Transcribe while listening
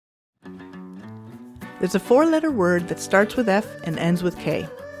There's a 4-letter word that starts with F and ends with K.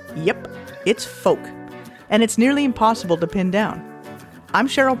 Yep, it's folk. And it's nearly impossible to pin down. I'm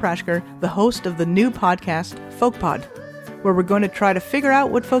Cheryl Prashker, the host of the new podcast, Folk Pod, where we're going to try to figure out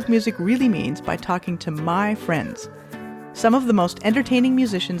what folk music really means by talking to my friends. Some of the most entertaining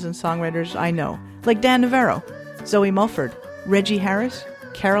musicians and songwriters I know, like Dan Navarro, Zoe Mulford, Reggie Harris,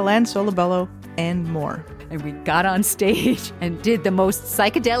 Carol Ann Solabello, and more. And we got on stage and did the most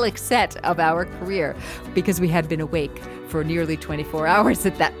psychedelic set of our career because we had been awake for nearly 24 hours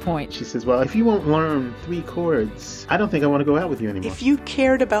at that point. She says, well, if you won't learn 3 chords, I don't think I want to go out with you anymore. If you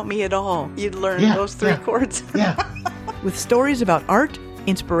cared about me at all, you'd learn those 3 chords. Yeah. With stories about art,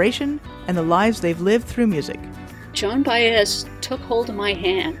 inspiration, and the lives they've lived through music. Joan Baez took hold of my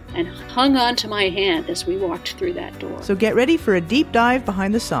hand and hung on to my hand as we walked through that door. So get ready for a deep dive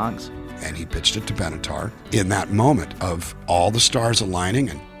behind the songs. And he pitched it to Benatar. In that moment of all the stars aligning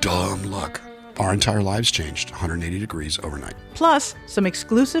and dumb luck, our entire lives changed 180 degrees overnight. Plus, some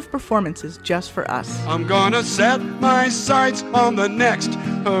exclusive performances just for us. I'm gonna set my sights on the next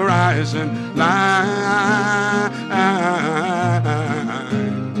horizon line.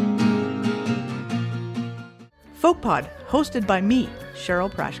 FolkPod, hosted by me,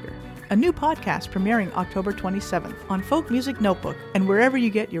 Cheryl Prashker. A new podcast premiering October 27th on Folk Music Notebook and wherever you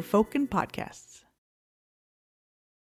get your folk and podcasts.